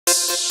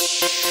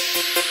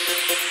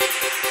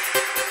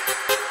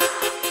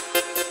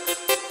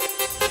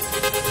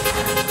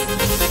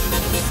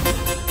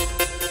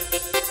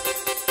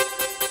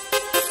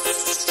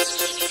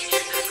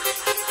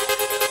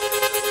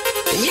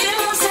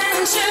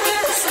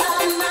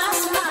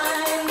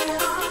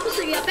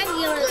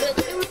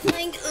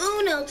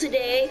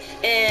play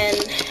and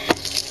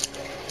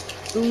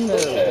on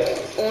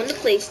the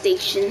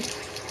PlayStation.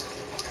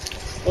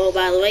 Oh,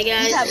 by the way,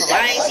 guys,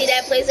 I ain't see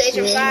that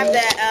PlayStation 5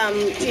 that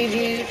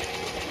previewed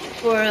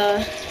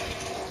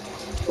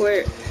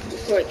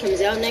before it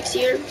comes out next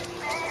year.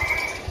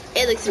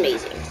 It looks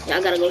amazing.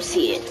 Y'all gotta go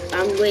see it.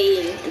 I'm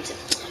waiting until,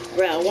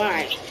 bro.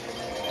 Why?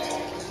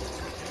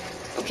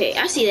 Okay,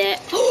 I see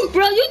that. Oh,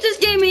 bro, you just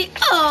gave me.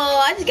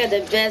 Oh, I just got the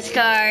best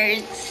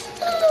cards.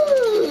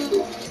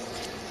 Ooh.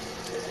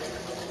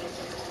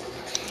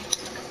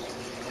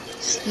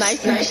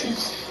 Nice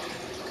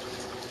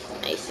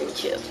and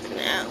chill.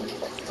 Now,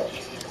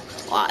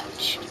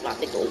 watch. I'm about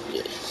to go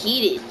get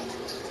heated.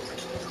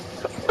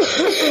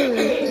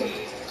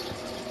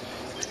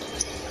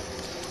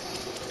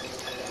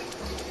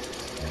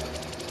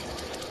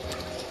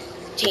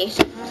 Change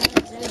the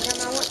cards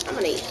anytime I want. I'm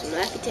gonna eat some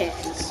Laffy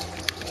Taffies.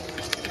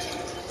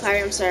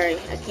 Sorry, I'm sorry.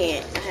 I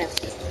can't. I have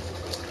to.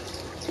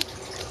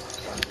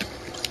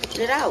 Get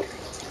it out.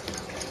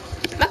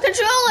 My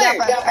controller!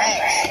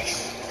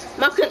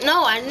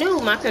 No, I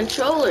knew my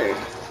controller.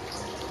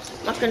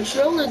 My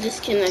controller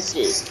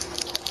disconnected.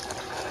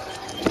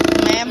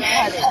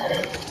 Man,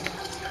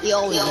 he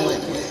always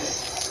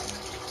wins.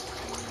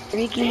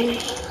 Ricky.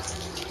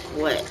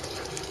 What?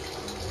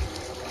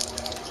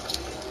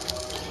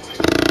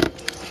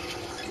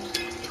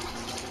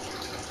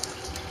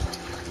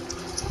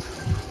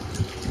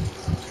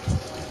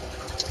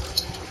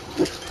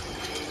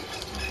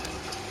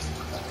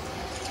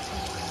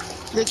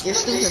 Rick, you're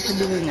stupid for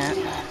doing that.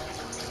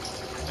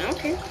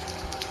 Okay.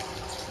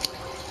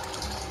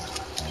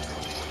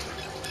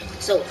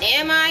 So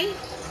am I?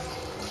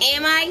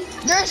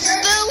 You're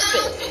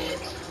stupid.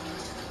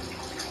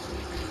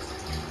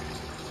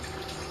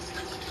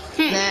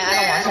 Nah, I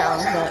don't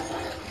want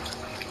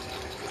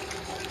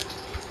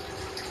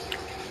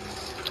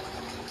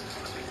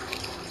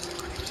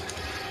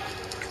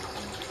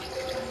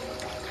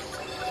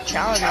to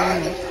challenge that.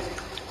 Challenge me.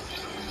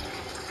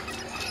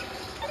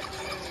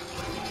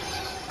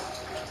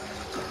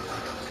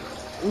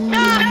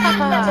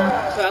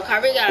 Bro,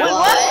 Kyrie got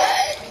what?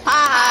 Ha!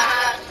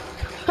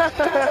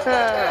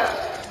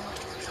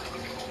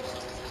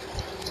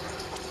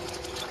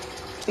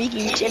 Ricky,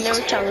 you should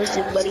never challenge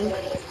this, buddy.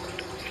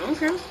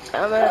 Okay.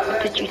 I'm gonna have to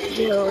put you to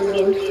jail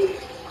again.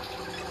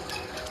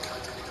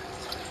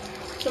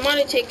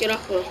 Somebody take it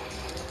off of.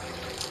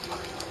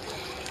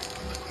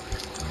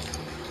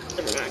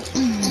 Never mind.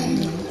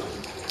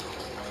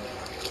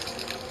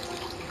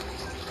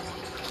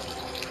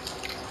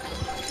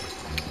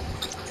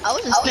 I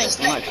was just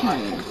thinking like,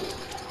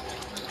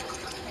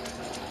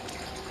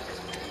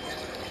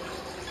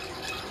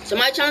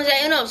 Somebody challenge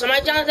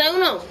that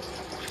Uno.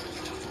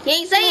 He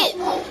ain't say it.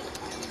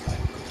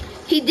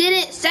 He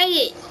didn't say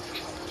it.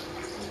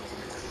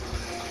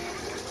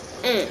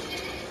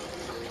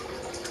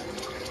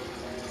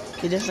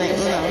 He just ain't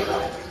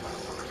Uno.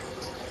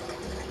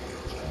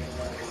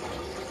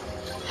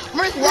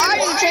 Rick, why are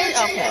you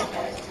changing? Okay.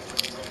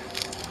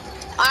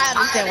 I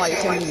understand why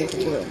you're changing it to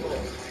blue.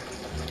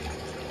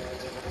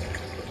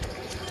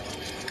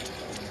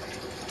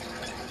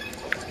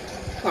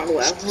 Oh,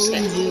 well. Screw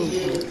you.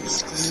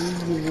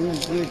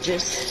 You're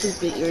just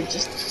stupid.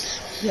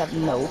 You have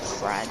no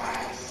pride.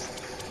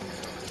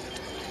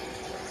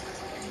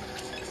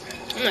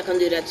 I'm not gonna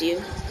do that to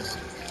you.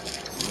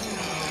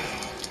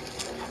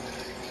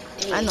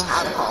 I know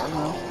how to call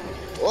him.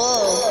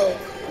 Whoa.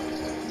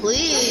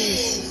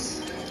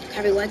 Please.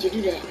 Harry, why'd you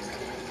do that?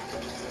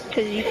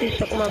 Cause you can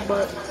suck my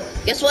butt.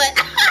 Guess what?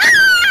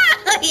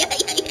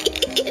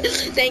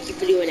 Thank you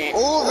for doing that.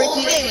 Oh, Rick,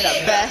 you gave me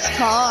the best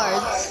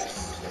cards.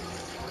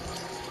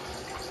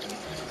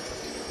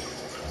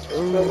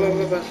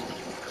 Bro.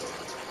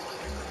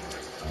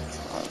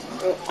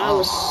 Oh, I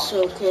was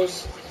so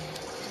close.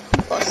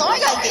 Oh, so I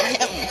gotta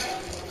get him.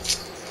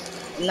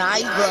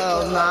 Nice,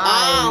 bro.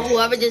 Nice. Oh,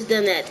 whoever just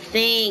done that,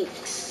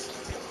 thanks.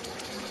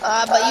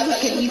 But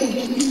you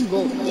can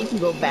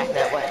go back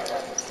that way.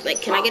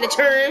 Like, can I get a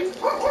turn?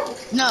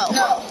 No.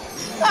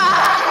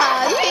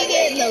 Ah, you ain't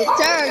getting no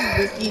turn,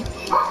 Ricky.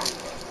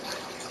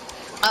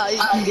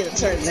 You can get a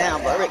turn now,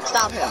 but Rick,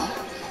 stop him.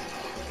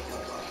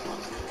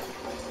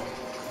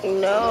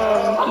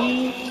 No,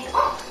 Ricky.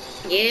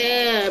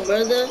 Yeah,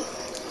 brother.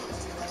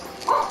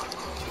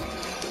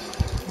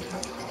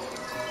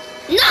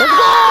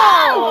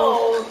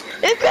 No!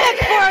 It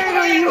backfired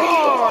on you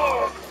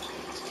hard.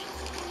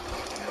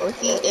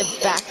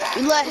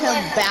 You let him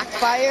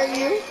backfire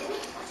you?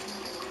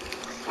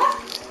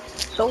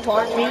 So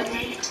hard,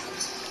 mate.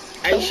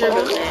 Are you sure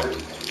about that?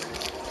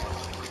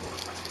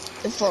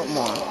 It's for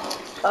more.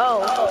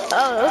 Oh,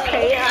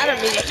 okay. I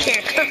don't really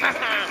care.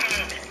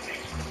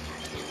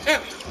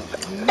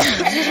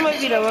 This might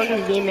be the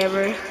longest game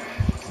ever.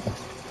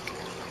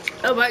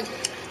 Oh my.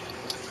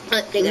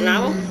 Take a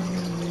novel?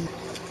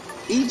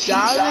 Each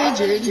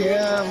challenge in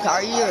him,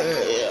 career.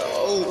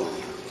 Oh.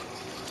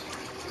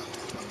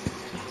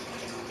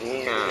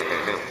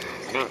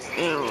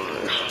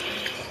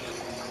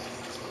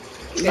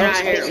 Get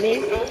out of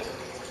here.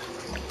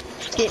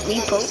 Skip me,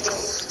 folks.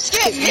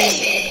 Skip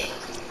me!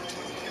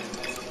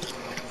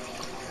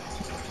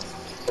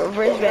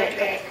 reverse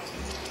back.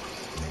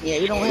 Yeah,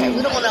 we don't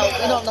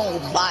know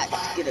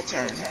bots get a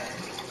turn.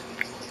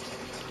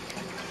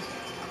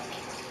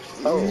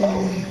 Oh,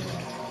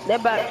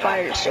 that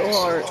backfired so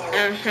hard.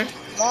 Uh-huh.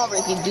 Come on,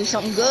 Ricky, do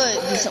something good.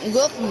 Do something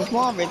good for me. Come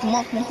on, Ricky. Come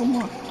on, come on, come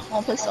on. Come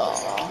on, piss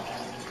off.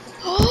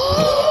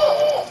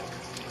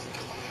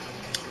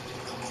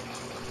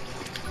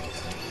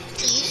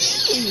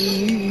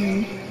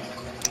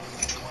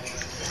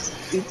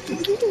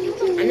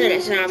 I know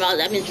that's not about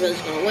that means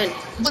Real's gonna win.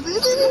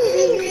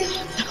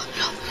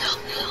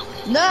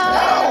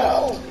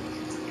 No!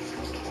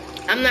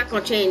 I'm not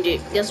gonna change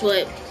it. Guess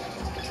what?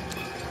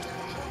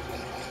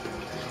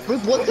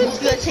 Rick, what could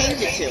you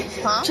change it to?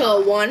 Huh? To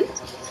a 1.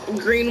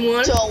 Green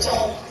 1.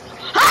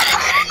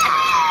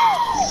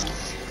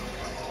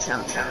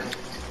 Count.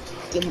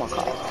 Give him a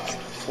call.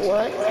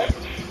 What?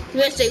 You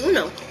didn't say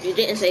Uno. You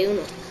didn't say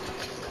Uno.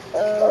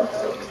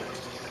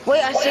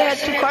 Wait, I still had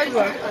 2 cards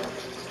left.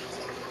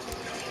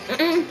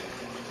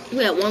 We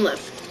had 1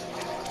 left.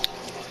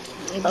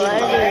 Oh, I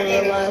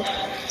didn't realize.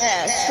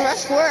 Yeah, press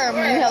square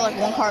when you have like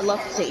 1 card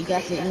left to say you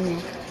got the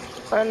email.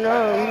 I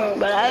know,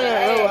 but I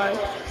didn't realize.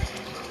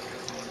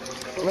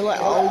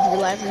 Always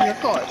relax on your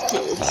cards,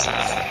 kids.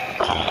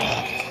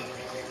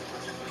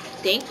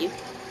 Thank you.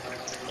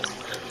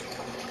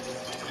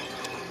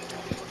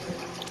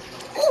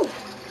 Ooh.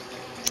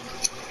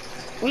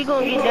 We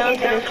gonna get down to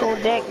this whole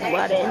deck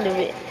by the end of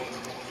it.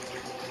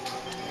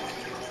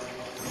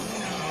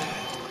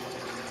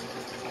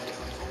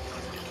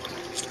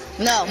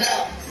 No.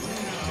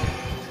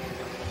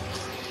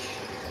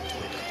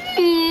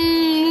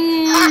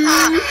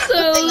 So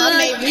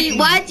lucky.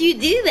 Why'd you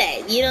do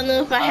that? You don't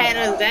know if I had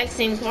the exact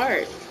same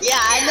card. Yeah,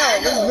 I know.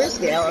 It was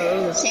risky. It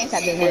was a chance I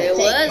didn't want to It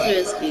take. was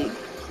risky.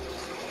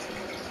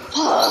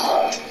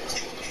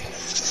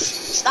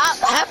 Stop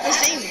having the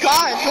same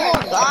cards. Come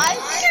on, guys.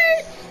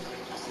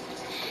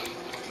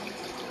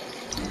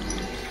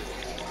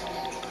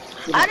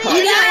 I didn't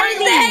You gotta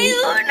say It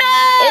Uno!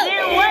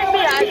 didn't let me,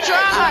 I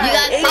tried. You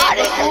gotta say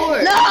it before.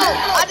 No,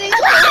 I didn't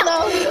say no.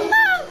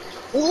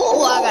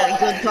 Ooh, I got a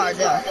good card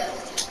though.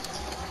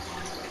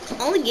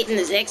 Only getting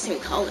the exact same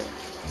color.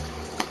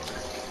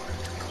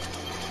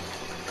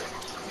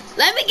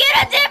 Let me get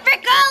a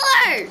different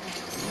color!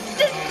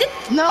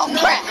 No,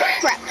 crap.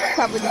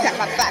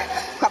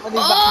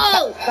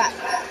 Oh!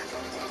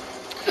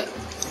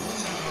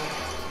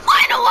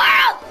 What in the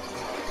world?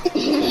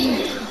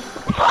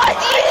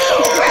 Fuck you!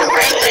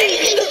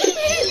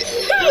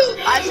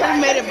 I should have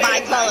made it my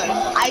color.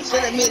 I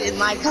should have made it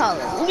my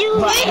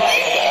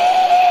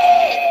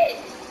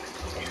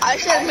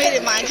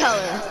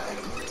color.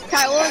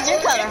 Kai, what was your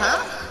color, huh?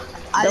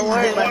 Don't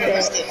worry about that.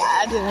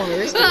 I didn't want to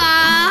risk it.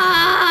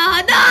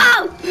 Ah,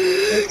 no!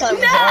 This color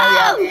was No!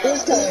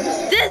 This color.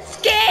 This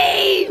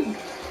game!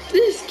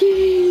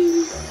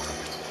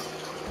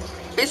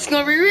 It's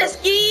gonna be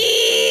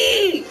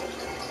risky!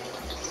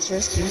 It's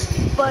risky.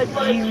 But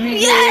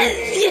Yes!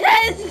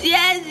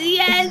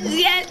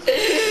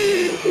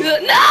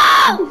 No!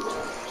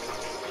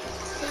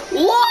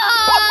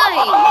 Why?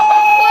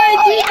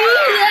 Why'd you do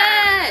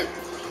that?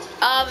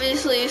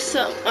 Obviously,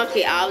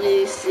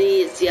 obviously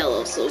it's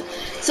yellow, so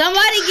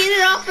somebody get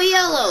it off of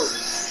yellow.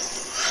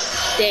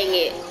 Dang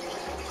it.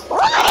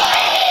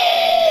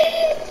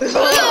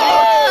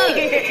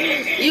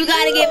 You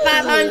gotta get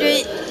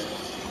 500.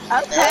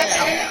 Okay.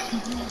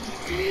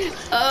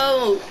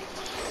 Oh.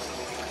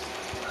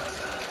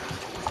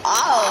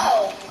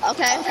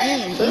 Okay.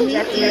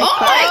 Oh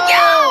my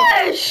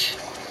gosh!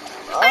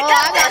 I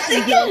got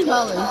some good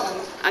colors.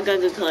 I got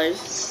good colors.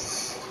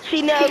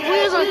 see, now if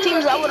we was on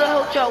teams, I would have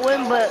helped y'all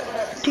win, but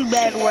too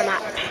bad we're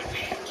not.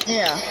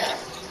 Yeah.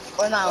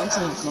 We're not on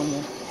teams no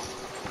more.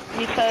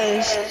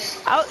 Because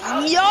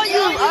y'all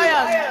use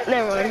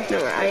never mind,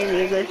 I ain't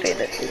even gonna say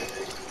that.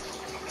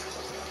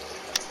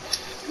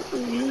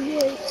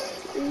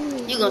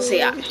 You gonna say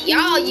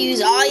y'all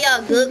use all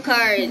y'all good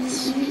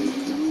cards,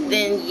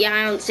 then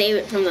y'all don't save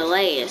it from the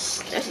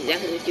last. That's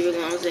exactly what you were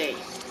gonna say.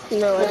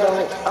 No, I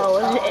don't. Oh,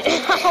 was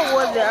it? I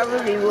wasn't. I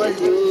really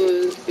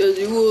wasn't. Yes,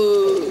 you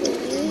would.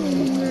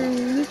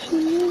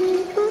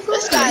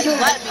 This guy's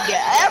let me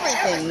get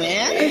everything,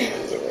 man.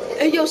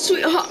 Hey, yo,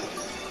 sweetheart,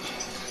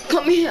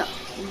 come here.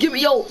 Give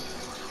me yo.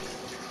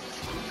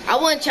 I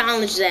want to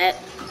challenge that.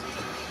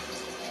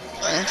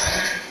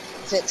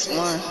 6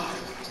 more.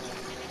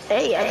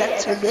 Hey, I got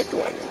some good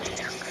ones.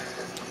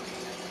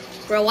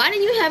 Bro, why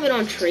didn't you have it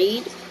on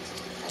trade?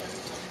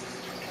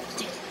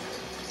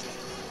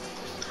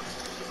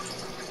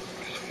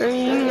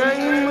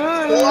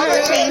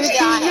 Whoever changed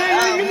that,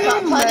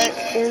 putty.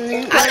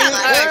 I got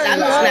cards.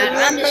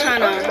 I'm just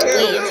trying to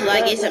wait until I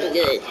get something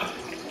good.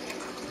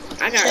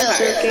 I got cards.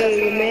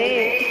 Okay,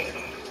 man.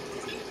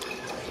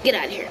 Get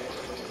out of here.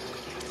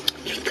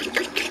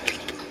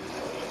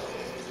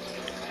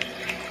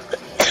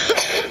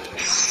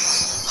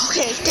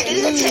 Okay, it's getting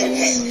intense.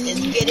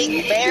 It's getting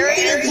very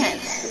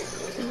intense.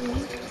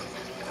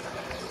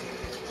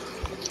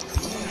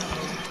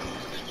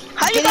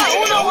 How you got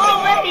Uno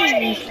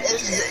already?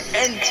 It's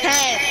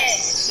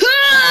intense.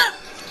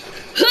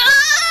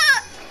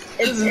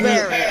 It's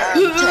very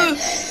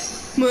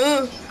intense.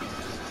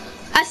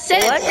 I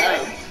said What?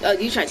 Oh,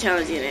 you try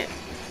challenging it.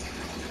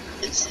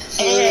 It's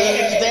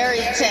very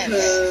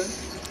intense.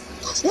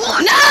 No,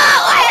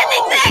 I had the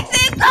exact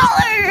same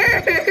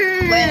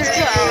color. Let's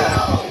go.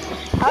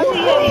 How do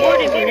you have more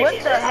than me? What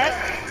the heck?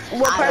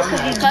 What part could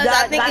you Because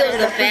I think got it was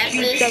in the the first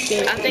few fastest.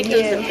 seconds? I think it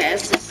was the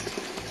fastest.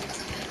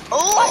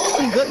 Oh, I got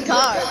some good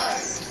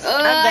cards.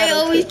 I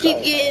always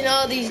keep getting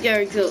all these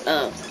characters.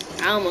 Oh,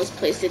 I almost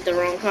placed it the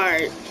wrong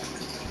card.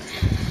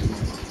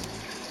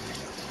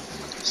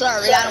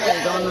 Sorry, I don't want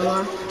to go no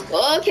more.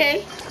 Well,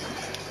 okay.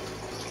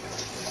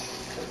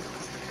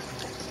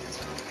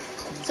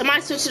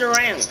 Somebody switch it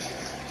around.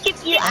 Keep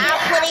you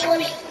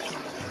outputting.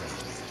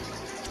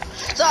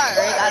 Sorry,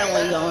 I don't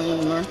want to go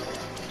anymore.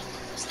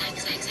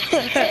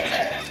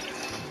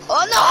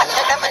 Oh no, I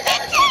should never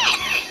did that!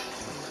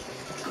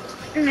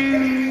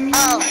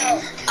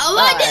 Oh,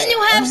 why didn't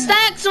you have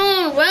stacks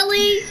on,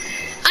 really?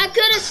 I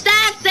could have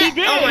stacked that.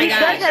 He did. Oh my He god.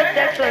 does have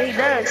stacks on. He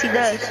does. He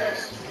does.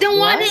 Then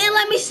why What? didn't it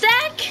let me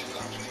stack?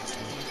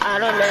 I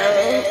don't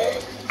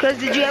know. Cause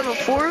did you have a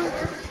 4?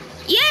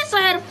 Yes,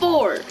 I had a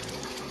 4.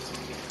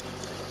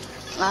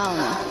 I don't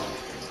know.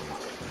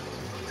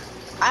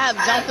 I have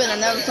jumping and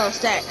never saw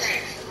stacks.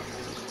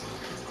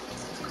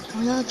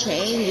 I'm gonna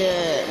change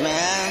it,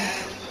 man.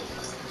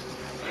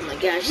 Oh my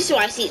gosh, this is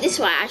why this is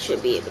why I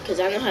should be it, because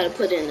I know how to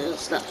put in the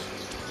stuff.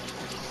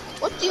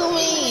 What do you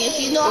mean? If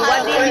you know Why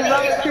how to didn't you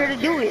work it? volunteer to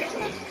do it?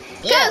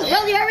 Because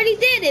Billy already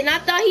did it, and I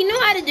thought he knew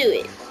how to do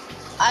it.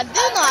 I do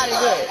know how to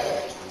do it.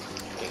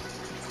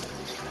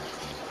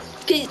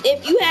 Because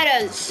if you had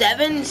a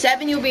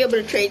 7, you'll be able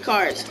to trade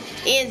cards.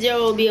 And 0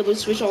 will be able to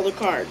switch all the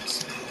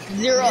cards.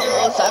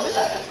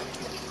 007?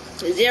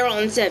 0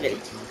 and 7.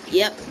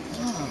 Yep.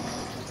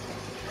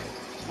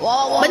 Well,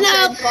 I want But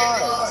no. trade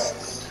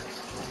cards.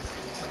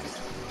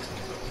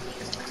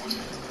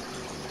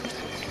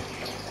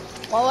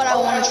 Why would I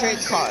want to trade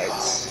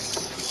cards?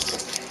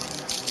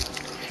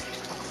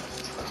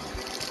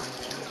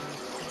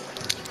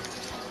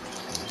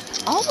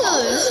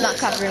 Hopefully this is not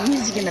copyright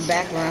music in the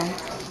background.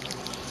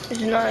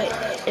 It's not.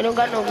 It don't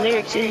got no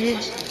lyrics.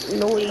 It's just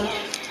noise.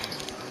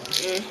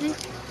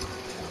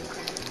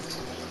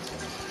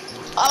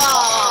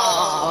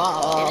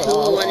 And who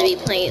would want to be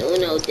playing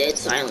Uno dead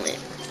silent?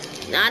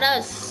 Not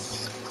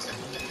us.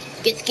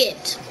 Get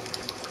skipped.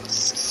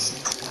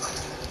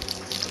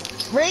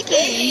 Ricky,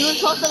 you were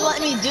supposed to let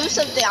me do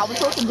something. I was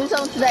supposed to do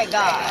something to that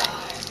guy.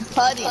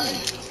 Putty.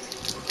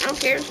 I don't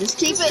care. Just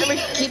keep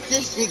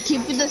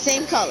it the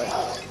same color.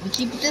 You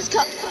keep it this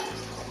color.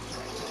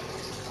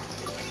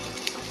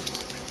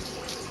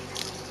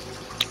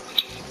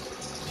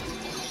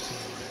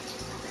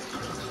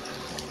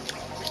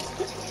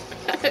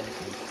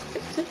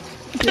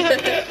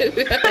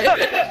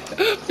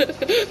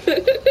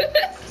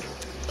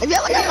 If you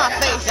look at my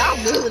face, y'all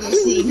be able to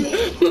see.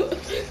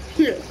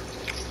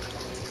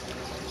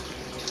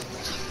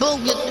 Boom,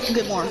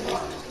 get more.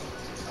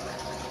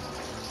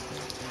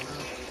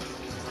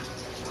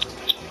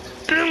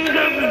 Boom,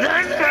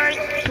 that's right.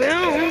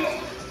 Boom.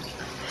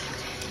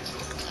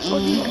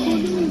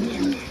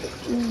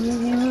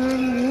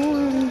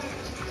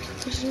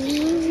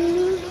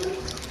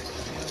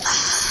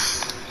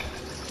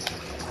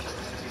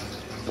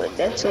 But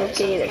that's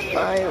okay, that's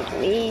fine with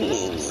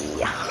me.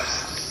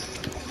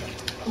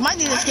 Might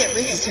need to skip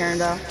Ricky's turn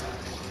though.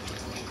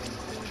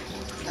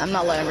 I'm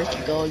not letting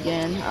Ricky go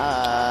again.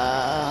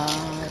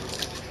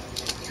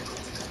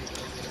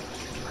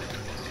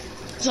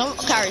 So,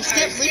 Kyrie,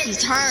 skip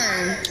Ricky's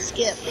turn.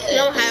 Skip. You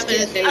don't have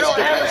anything I to don't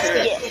skip have on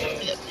a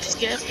turn.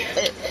 Skip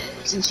it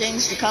and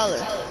change the color.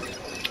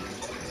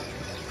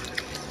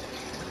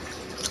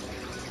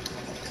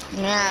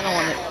 Nah, I don't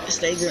want to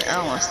stay green. I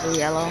don't want to stay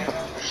yellow.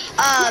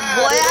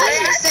 Boy,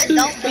 I just said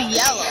don't be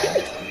yellow.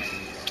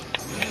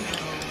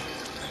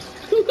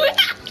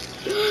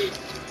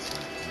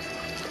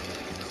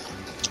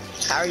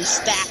 Kyrie,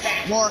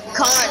 stack more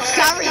cards.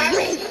 Kyrie,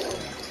 you.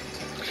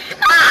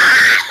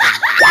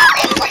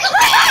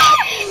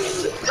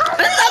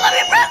 It's not let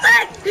me press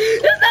it!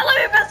 It's not let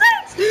me press it!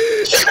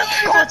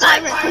 Come on,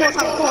 timer. Come on,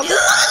 come on.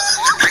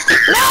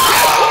 No!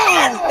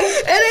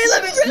 It ain't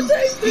let me press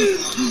it!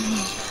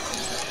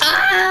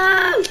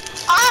 Ah!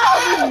 I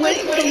was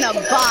waiting from the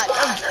bot. The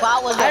bot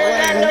was I did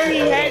not know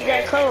winning. he had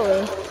that color.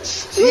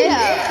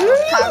 Yeah,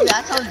 Kyrie,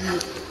 I told you.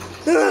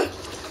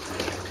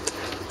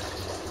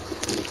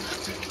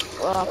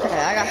 Well, okay,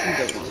 I got some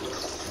good ones.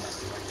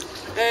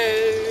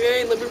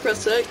 Hey, let me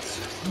press X.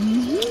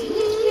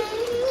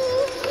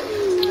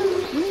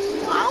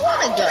 I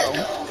want to go.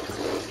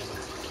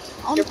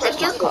 I want to press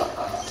take your circle. card.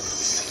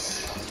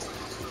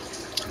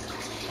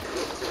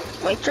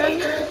 My turn?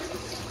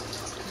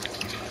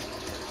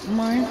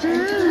 My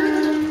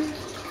turn.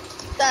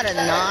 Is that a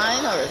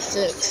 9 or a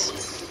 6?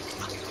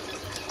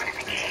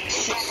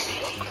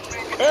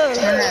 Turn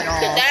that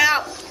Get off. that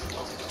out!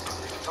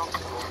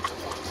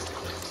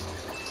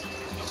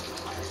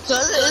 So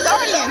it's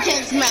already an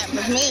intense map,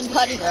 but me and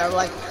Putty are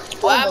like,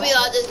 Why we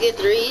all just get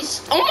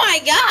 3s? Oh my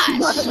gosh!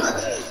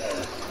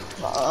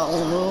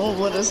 Oh,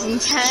 but it's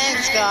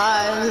intense,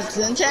 guys. It's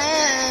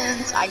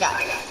intense. I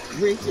got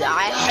Ricky.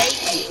 I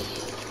hate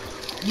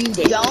you.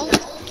 You don't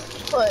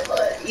put.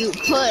 You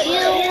put.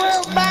 You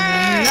will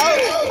burn. No,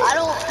 I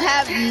don't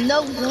have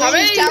no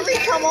greens. Kyrie,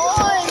 come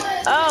on.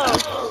 Oh.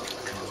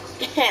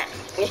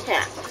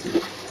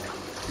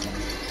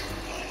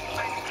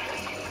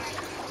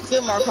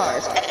 Get more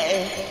cards.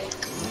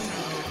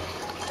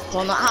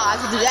 Don't know how I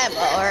can do that,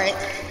 but alright.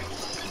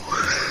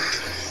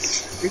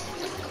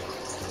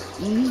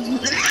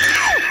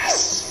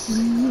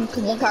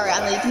 Come on, Kyrie, I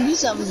know you can do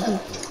something. You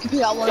can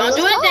pick out one of those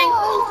cards. Don't do anything.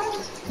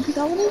 Pick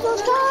out one of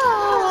those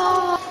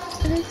cards.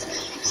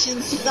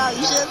 You should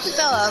have picked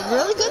out a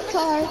really good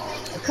card.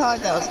 A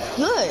card that was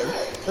good.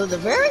 It was a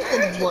very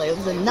good boy. It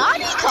was a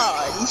naughty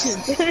card. You should,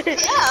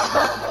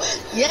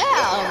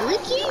 yeah,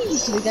 Ricky, you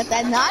should have got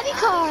that naughty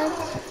card.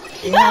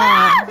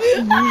 Yeah.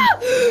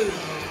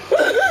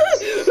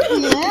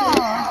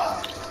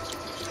 Yeah.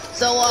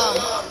 So,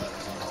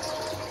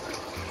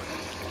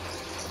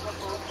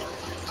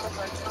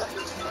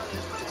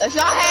 if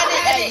y'all had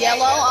it at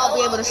yellow, I'll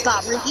be able to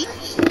stop Ricky.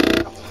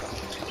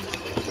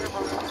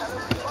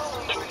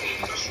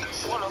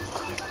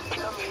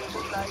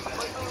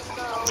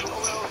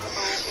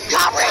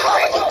 Kyrie, what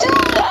would you do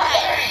that?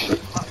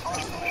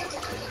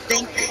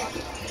 Thank you.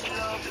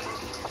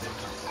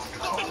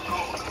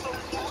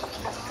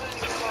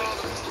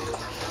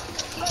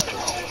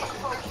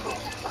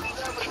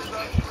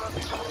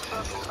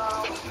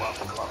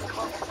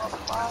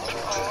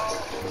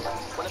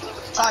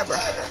 Sorry, bro.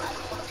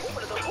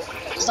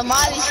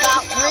 Somebody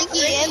stop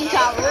Ricky and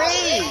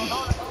Kyrie.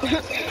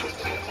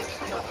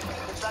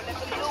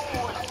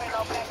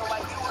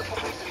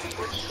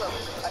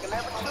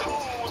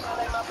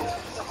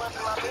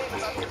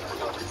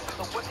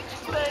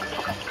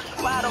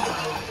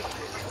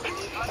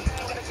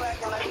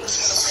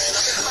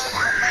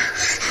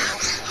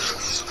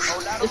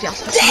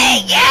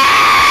 Dang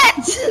it!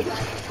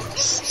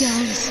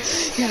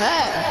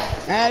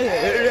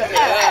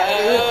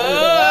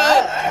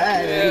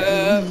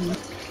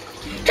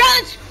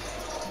 Challenge!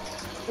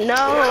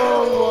 No.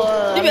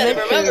 You better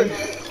remember.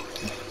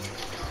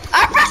 I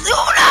pressed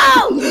Uno!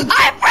 I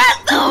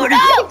pressed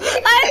Uno!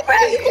 I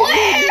pressed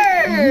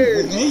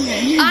square!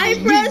 I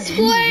pressed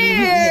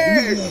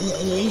square!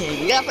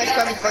 You gotta press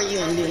square before you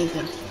and do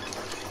anything.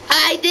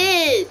 I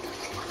did!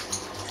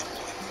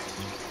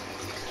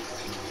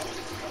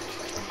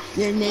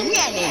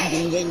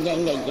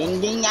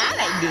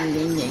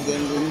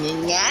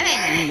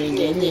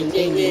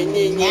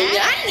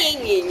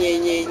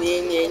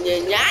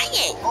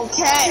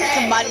 Okay,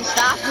 somebody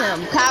stop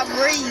him.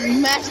 Kyrie, you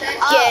messed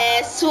up.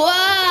 Guess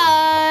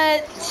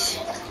what?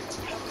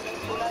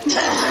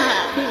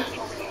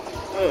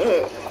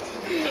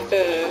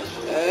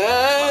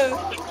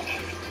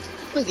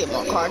 Let me get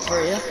more cards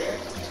for you.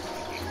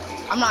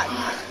 I'm not.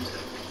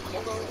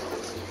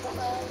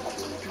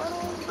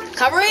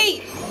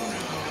 Kyrie!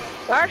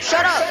 Alright,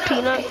 shut up,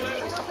 Peanut.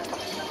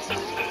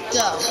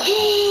 Go.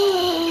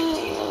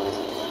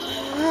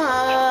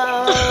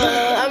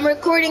 I'm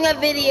recording a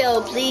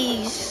video,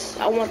 please.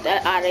 I want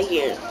that out of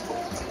here.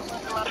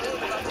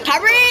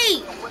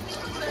 Kyrie!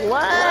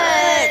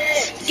 What?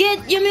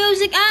 Get your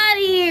music out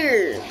of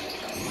here!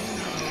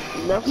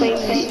 Nothing.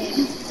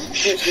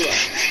 Yes, you are.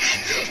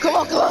 Come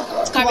on.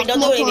 Kyrie, don't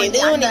do anything.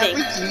 Don't do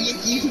anything.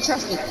 You can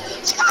trust me.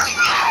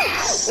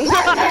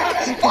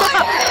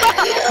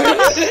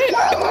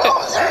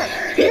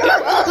 You're a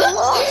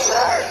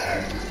loser.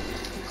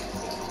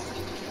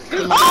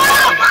 Oh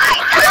my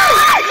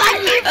God! I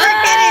keep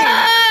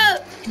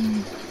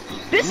forgetting.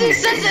 This is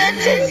such an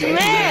intense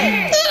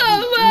match. Oh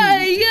my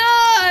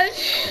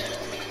gosh!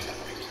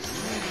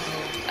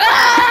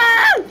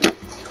 Ah!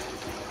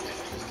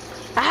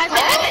 I had to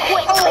act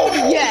quick. Oh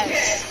yes.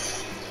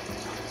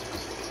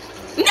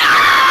 No!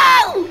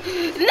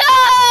 No!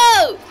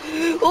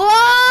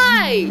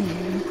 Why?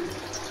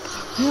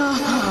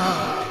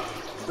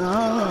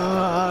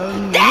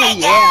 Dang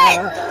it!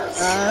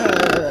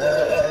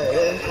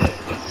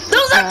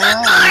 Those are good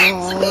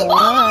cards! Oh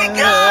my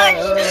gosh!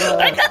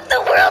 I got the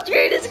world's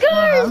greatest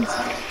cards!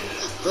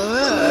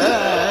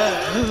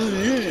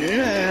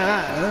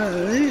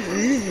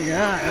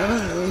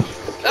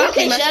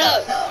 Okay, shut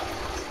up.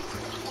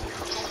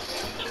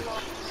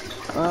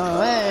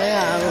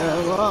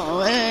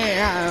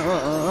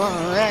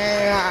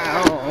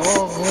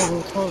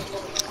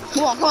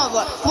 Come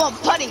on,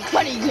 putting.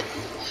 No!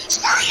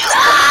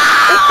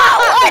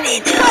 Why did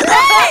you do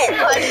that?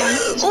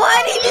 Why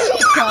did you do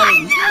that? Oh my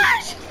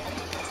gosh!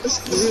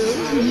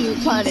 Screw you,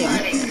 putting.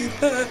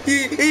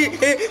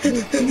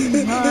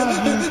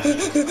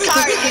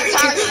 Cardi,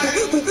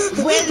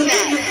 win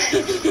that.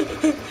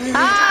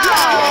 Oh.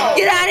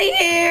 Get out of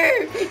here!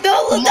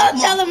 Don't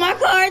tell him my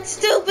card's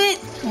stupid.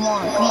 Come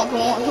on.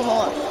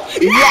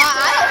 Yeah,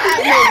 I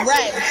don't have no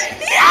reds.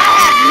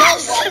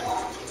 Yes!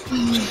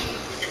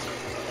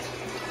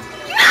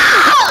 I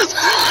have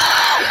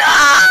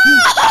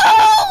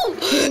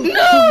no.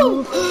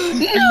 No!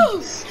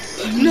 Yes!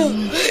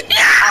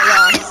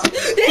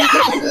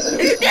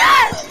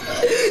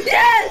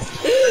 Yes!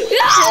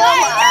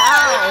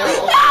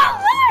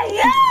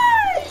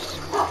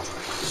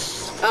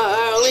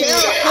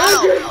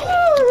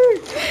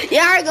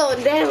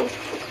 going down.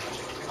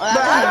 Bro,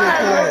 I don't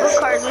have no good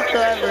cards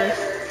whatsoever.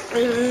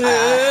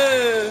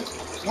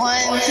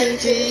 1, 2,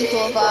 3,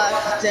 4,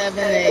 5, 7,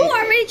 8. Who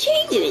already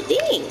changing it?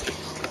 Dang.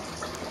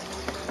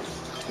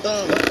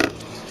 Boom.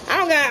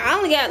 I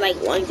only got like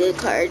one good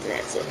card and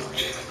that's it.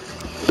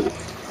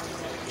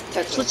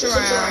 Switch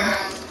around.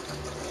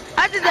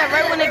 I did that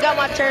right when it got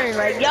my turn.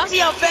 Like, y'all see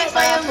how fast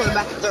I am? We're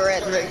back to the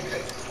red.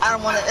 I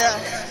don't want to.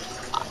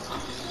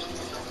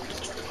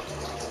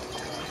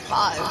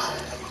 5.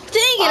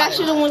 Dang it! I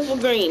should have went for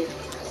green.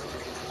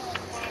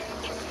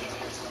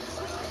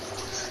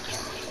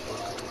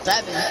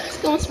 7. It's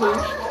going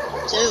smooth.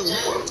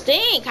 2.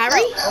 Dang,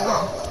 Kyrie.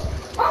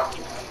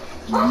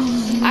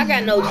 I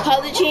got no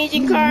color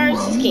changing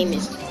cards. This game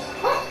is.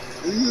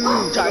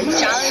 Sorry,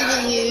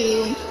 challenging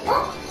you.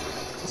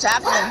 What's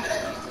happening?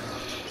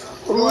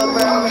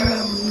 Whoever.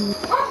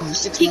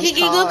 He could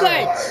get good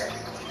cards.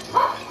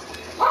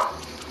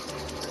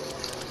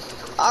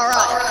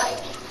 Alright.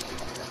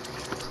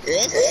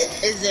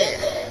 This is it.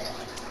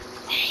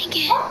 Dang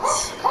it.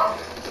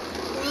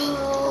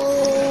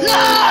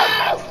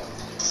 No!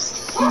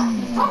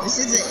 This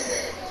is it.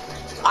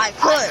 I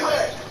could.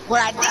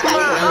 What I think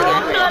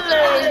I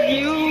could.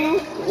 You.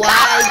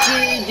 Why'd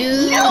you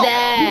do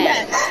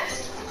that?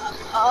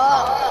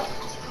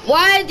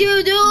 Why'd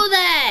you do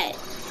that?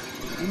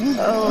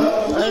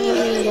 Oh, I know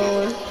where you're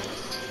going.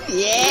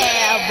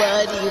 Yeah,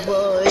 buddy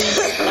boy.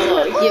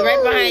 Oh, you're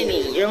right behind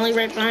me. You're only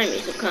right behind me,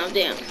 so calm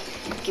down.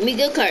 Give me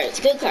good cards,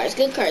 good cards,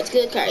 good cards,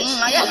 good cards.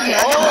 I got some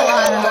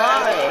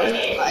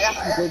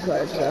good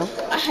cards, though.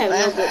 I have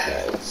no good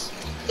cards.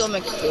 Go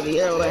make a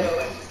video away.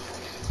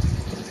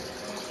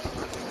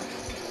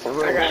 I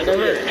got no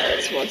good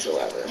cards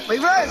whatsoever.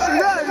 Reverse!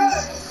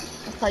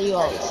 That's how you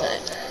always say.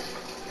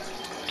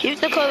 Keep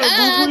the color blue,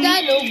 I please.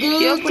 got no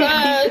good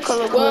cards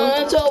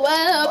whatsoever.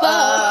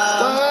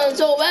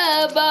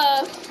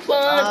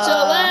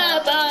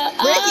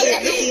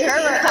 Ricky, her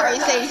already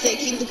say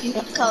keep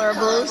the color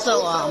blue,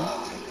 so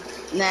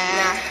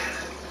nah.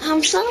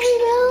 I'm sorry,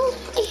 Mel.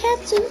 I had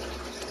to.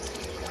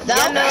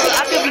 Y'all know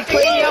I could be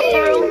playing y'all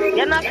for real.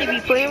 Y'all know I could be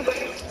playing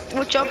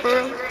with y'all for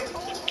real.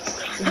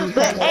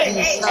 But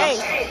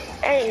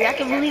hey, I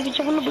can believe what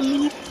you wanna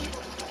believe.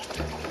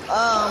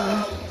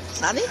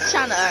 I think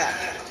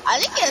I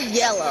think he has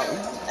yellow.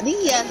 I think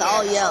he has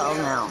all yellow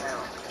now.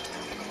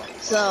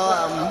 So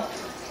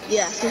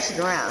yeah, switch it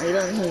around. He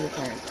doesn't need a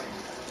turn.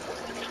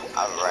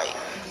 Alright.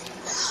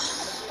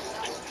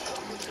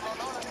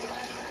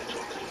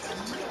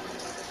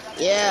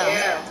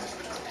 Yeah,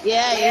 he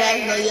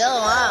has no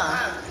yellow,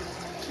 huh?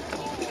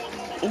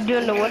 You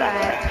don't know what I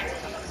have.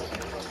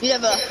 You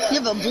have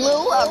a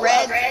blue, a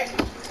red,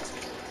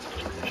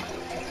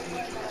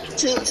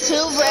 two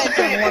reds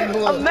and one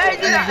blue.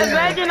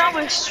 Imagine I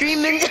was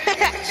streaming.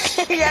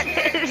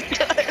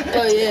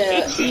 Oh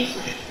yeah.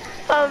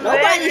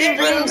 Nobody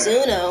streams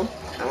Uno.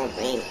 I don't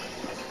think.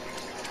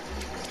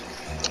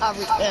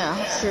 Yeah,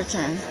 it's your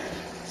turn.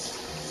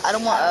 I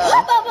don't want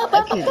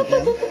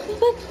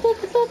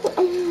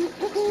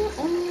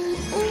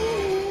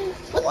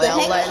What the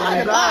heck? let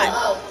him go.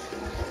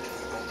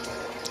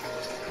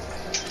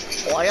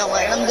 Why you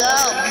let him go?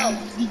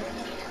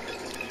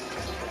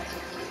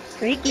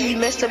 Ricky, you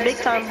missed a big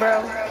time,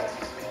 bro.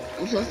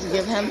 You're supposed to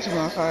give him 2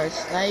 more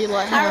cards. Now you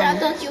let him. I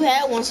thought you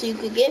had one so you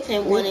could give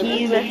him one.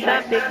 You messed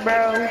up, big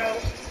bro.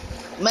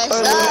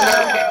 Messed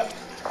up.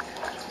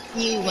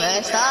 You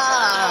messed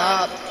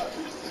up.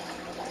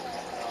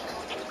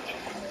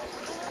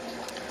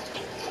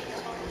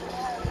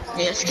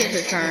 Yeah, skip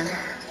his turn.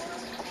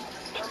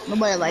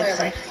 Nobody likes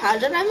him. How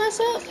did I mess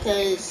up?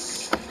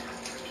 Cause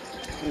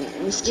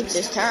We skipped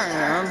his turn,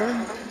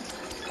 remember?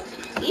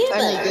 yeah, I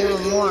need but to do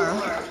more.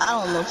 I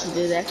don't know what you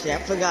did actually. I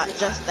forgot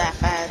just that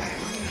fast.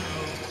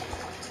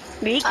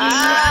 Ricky,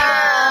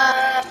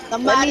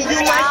 Let me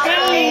do my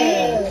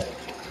thing.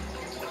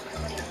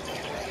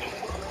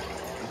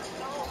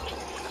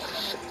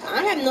 I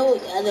have no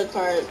other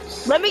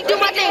cards. let me do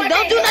my thing.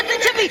 Don't do nothing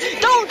to me.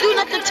 Don't do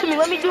nothing to me.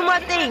 Let me do my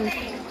thing.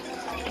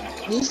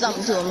 Do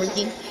something to him,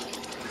 Ricky.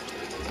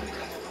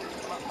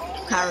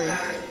 Kyrie.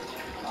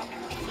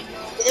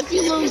 If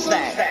you lose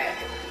that.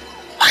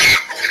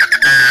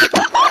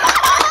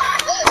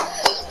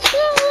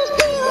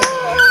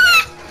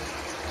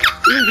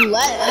 You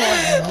let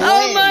him win.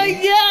 Oh my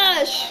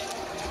gosh!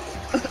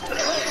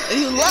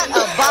 You let a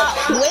bot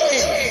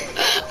win.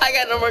 I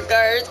got no more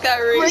cards,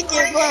 Kyrie. Ricky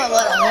is gonna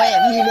let him win.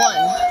 He won.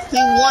 He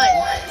won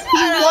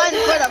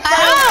for the first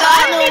I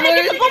time. didn't even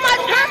get to put my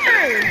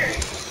turn.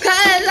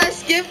 Cause I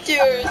skipped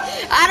yours.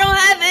 I don't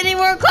have any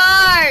more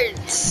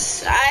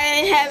cards. I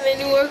didn't have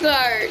any more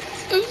cards.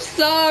 I'm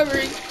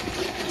sorry.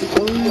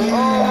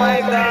 Oh my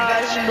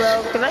gosh,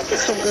 bro. Can I get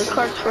some good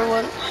cards for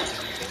once?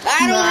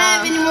 I don't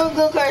have any more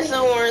good cards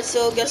no more,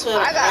 so guess what?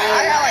 I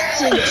got like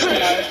 2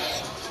 good cards.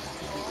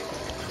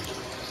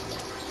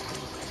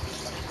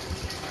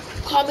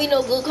 Call me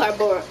no good card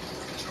board.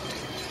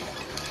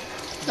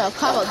 No,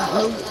 call it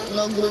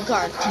no blue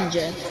card,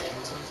 TJ.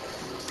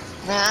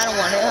 Nah, I don't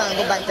want it.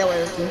 Go back that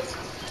way with you.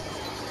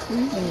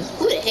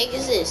 Who the heck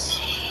is this?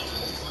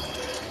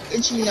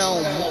 It's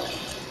gnome.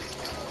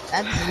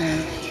 That's his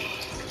name.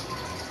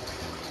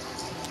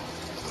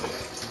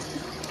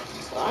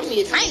 Well, I'm I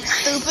ain't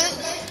stupid.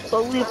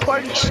 But we a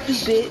party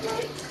stupid.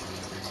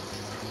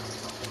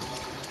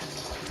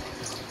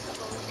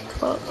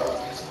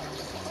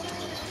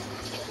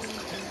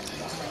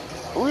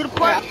 We the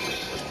party.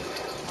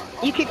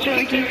 You kicked your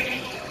Ricky.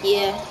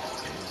 Yeah.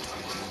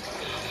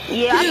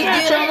 Yeah, I Dude, can't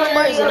get trust on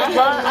nobody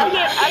Amazon.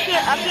 else. I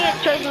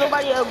can't trust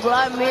nobody else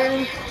blind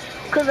mirrors.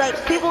 Cause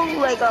like people,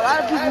 like a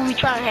lot of people be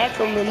trying to hack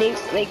them, and they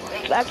like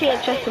I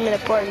can't trust them in a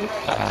party.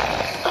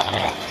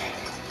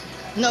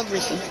 No,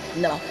 Ricky.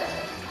 No.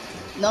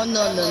 No,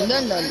 no, no, no,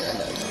 no, no,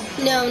 no.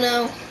 No,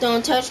 no,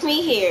 don't touch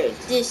me here.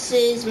 This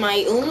is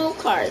my Uno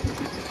card,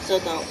 so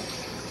don't.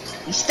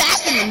 You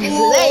stacking them, you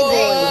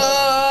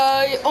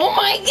playboys. Oh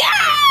my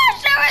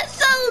gosh, that was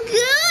so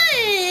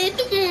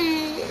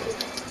good.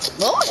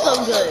 What was so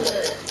good?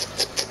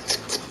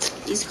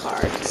 These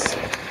cards.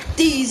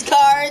 These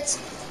cards.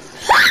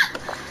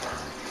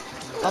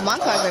 Oh, my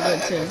cards are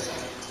good too.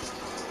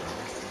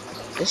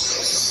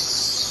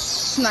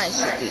 It's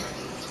nice, Ricky.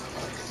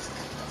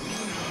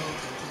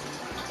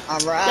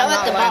 Alright. Y'all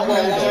let the bot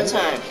one more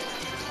time.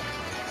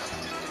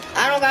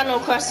 I don't got no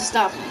cards to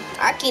stop him.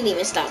 I can't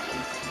even stop him.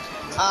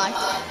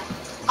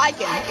 I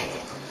can.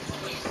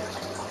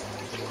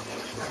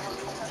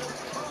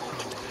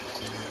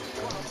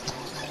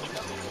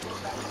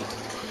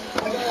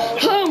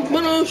 I'm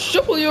gonna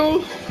shuffle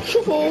you.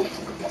 Shuffle.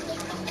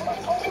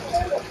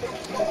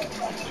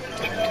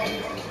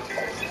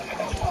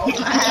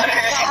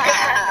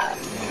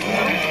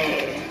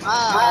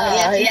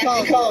 He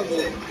called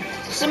me.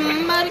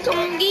 Somebody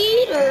come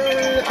get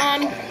her.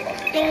 I'm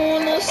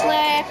gonna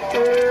slap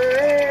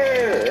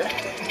her.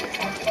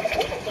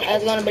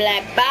 It's gonna be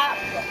like bop,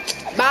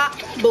 bop,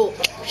 boop.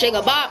 Shake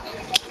a bop,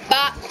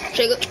 bop,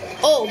 shake a.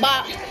 Oh,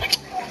 bop.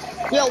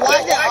 Yo,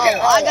 why the?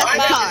 Oh, I got the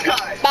card.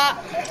 Bop,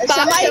 bop,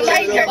 Somebody shake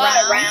take a it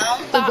bop,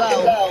 round to bop, go.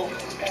 go.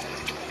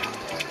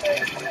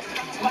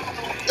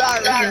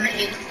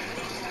 Sorry.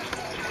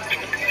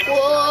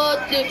 What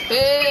the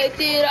heck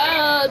did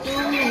I do?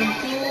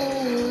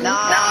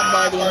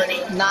 Nah, buddy.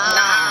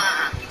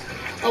 Nah.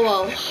 Oh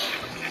well.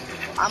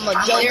 I'm a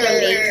They're joker.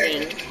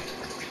 amazing.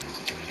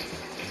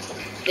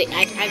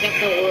 I got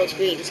the world's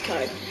greatest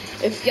card.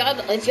 If y'all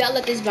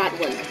let this bot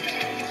win.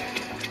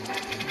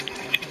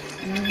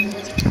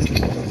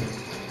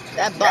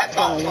 That bot's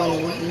gonna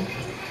win.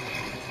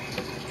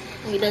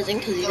 He doesn't,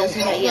 because he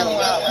doesn't got yellow.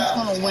 He's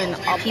gonna win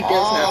up He does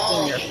all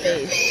not. in your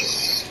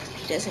face.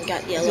 He doesn't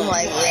got He's yellow.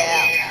 like,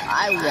 yeah,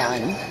 I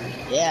won.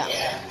 Yeah,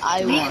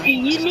 I won.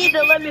 You need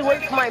to let me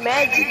work my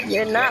magic.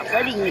 You're not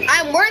letting me.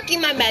 I'm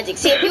working my magic.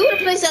 See, if you would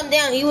have played something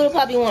down, you would have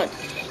probably won.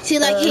 See,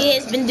 like he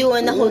has been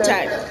doing the whole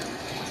time.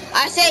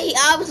 I said he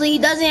obviously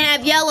doesn't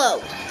have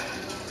yellow.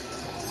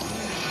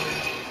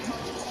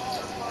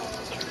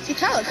 See,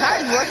 Kyle's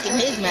working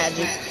his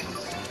magic.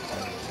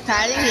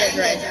 I think he has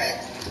red.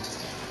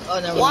 Oh,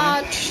 never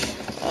mind. Watch.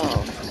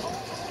 Oh.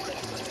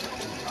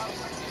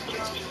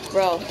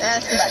 Bro.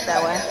 That's not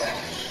that way.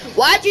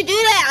 Why'd you do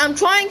that? I'm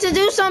trying to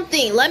do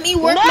something. Let me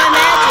work my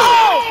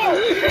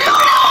magic.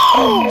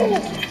 No!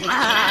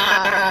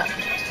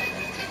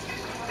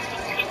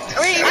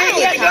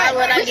 Ricky has red.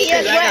 Ricky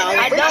has red.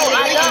 I don't.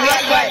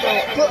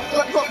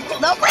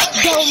 No, break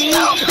it!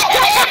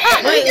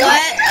 Wait,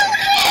 what?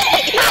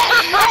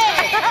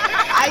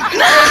 I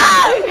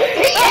can't.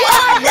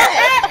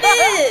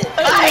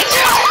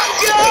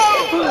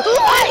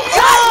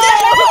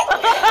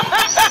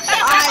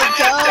 I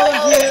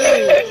told you.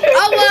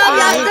 Oh well,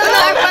 y'all still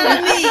not in front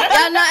of me.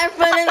 Y'all not in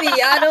front of me.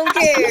 I don't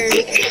care.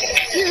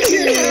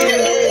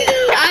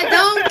 I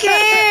don't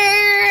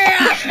care.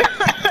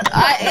 I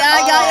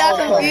got y'all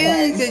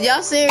confused because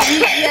y'all saying he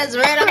has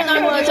red. I'm not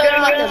going to talk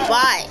about the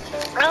bot.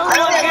 I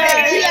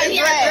said he has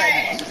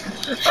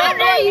red. How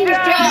dare you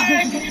drop?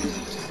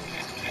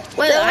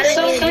 Wait, I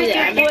didn't mean to do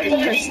that. I meant to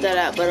press that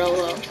out, but oh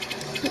well.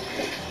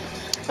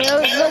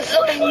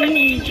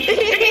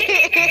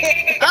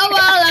 Oh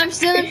well, I'm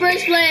still in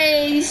first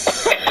place.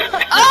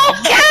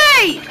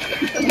 Okay!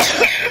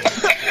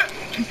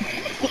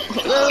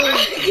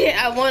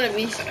 Yeah, I want to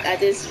be. I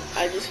just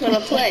want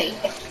to play.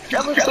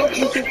 That was so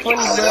fucking funny,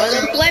 I bro. want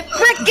to play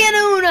frickin'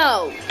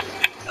 Uno.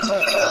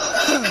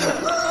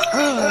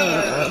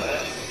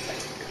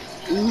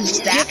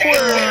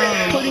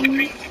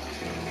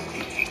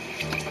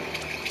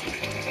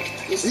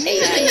 This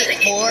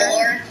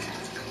AI.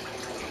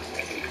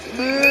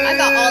 I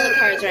got all the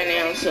cards right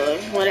now, so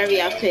whatever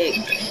y'all pick,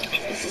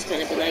 this is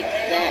gonna be like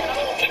that.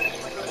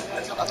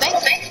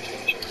 Thanks.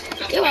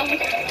 You're welcome.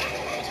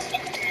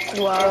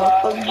 Wow,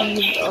 PUBG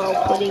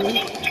pudding.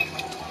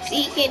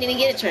 See, you can't even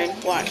get a turn.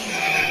 Watch.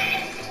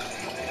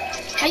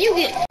 How you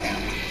get?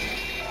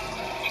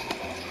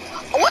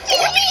 What do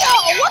you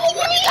mean? What do you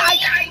mean?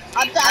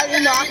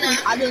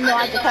 I didn't know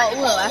I could call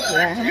Uno after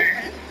that.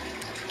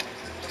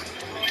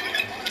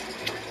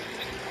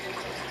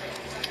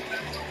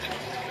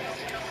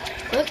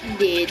 What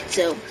did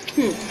so?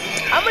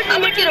 I'm gonna just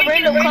make it a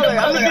random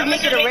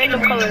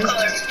color.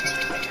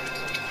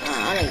 I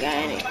don't got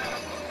any.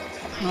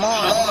 Come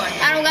on.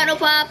 I don't got no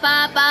 5. I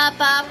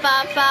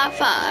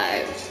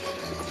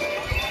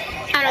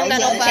don't got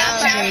no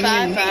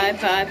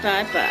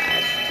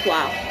 5.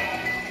 Wow.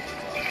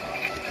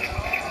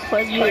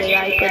 What's you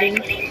AI pudding?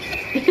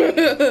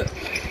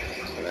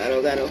 I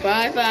don't got no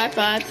 5. Alright, I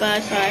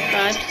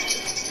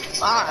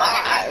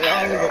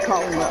don't even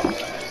call him up.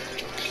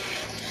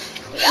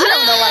 I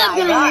don't know what I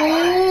got.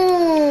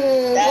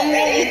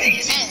 It's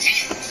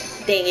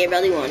intense. Dang it,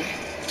 really won.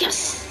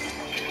 Yes.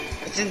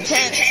 It's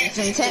intense. It's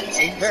intense.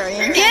 It's very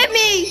intense. Get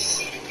me!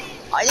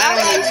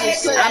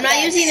 I'm not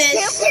using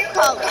this.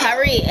 Color.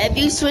 Kyrie, if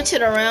you switch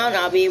it around,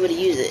 I'll be able to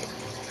use it.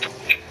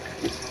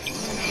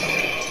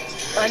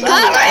 I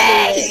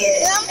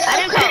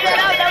didn't figure that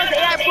out. That was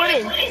AI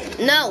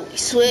pudding. No,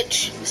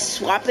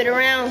 swap it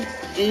around.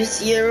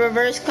 Use your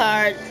reverse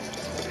card.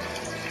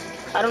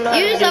 I don't know how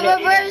to do Use the that.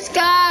 reverse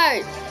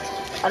card.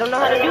 I don't know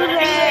how to do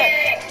that.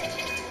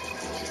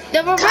 The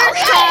reverse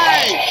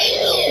card.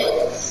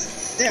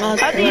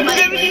 How do you do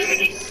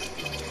everything?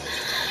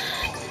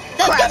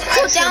 Just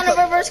put down the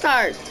reverse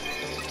card.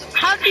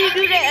 How do you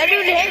do that? I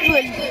do the head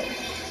pudding.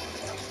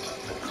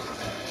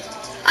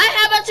 I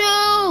have a 2.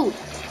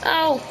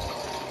 Oh.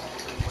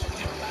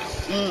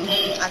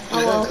 That's a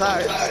good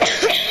card.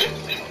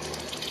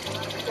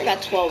 I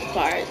got 12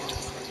 cards.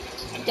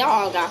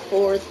 Y'all got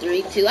 4,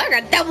 3, 2. I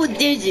got double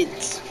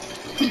digits.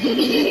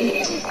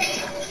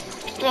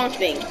 Wrong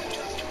thing.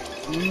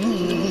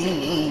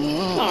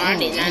 Oh, I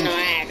did not know I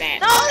had that.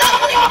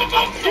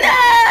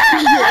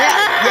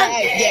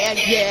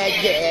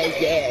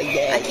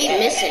 Yeah. I keep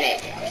missing it.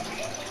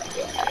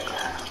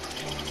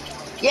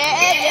 Yeah.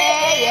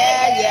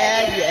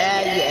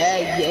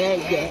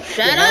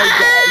 Shut up!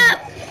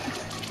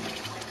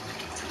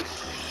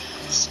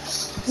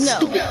 No.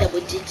 Stupid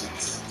double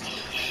digits.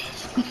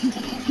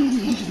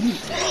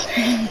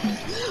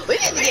 We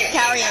need to get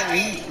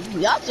carrying.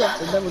 Y'all just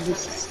the double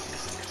digits.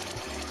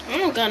 I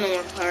don't got no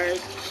more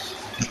cards.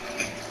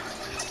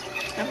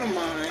 Never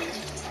mind.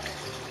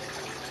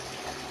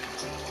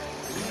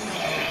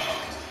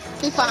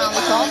 He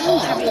finally called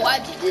me.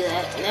 Why'd you do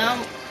that? Now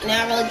I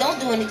really don't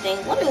do anything.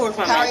 Let me work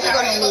my Carrie, you're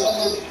magic.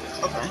 gonna lose.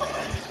 Okay.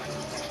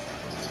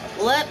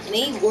 Let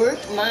me work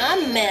my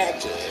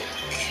magic.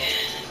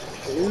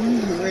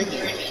 Ooh,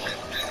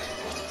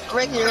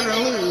 Ricky, you're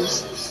gonna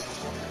lose.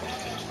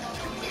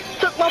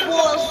 Took my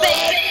balls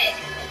back.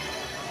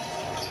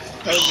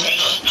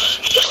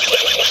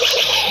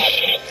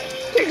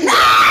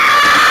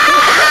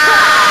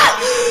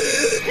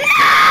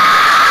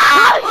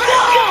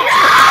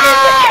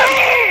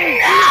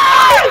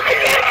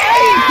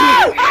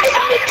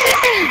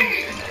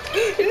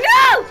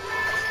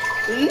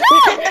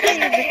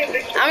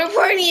 I'm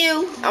reporting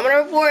you. I'm gonna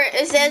report.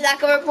 It says I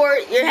can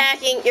report. You're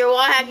hacking. You're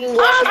wall hacking.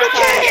 Watch my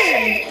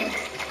cards.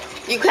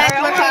 You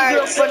cracked my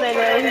cards. Alright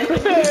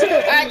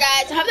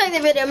guys, hope you liked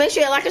the video. Make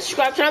sure you like and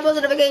subscribe, turn on post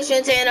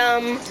notifications,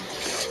 and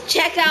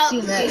check out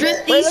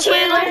Drifty's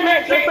channel.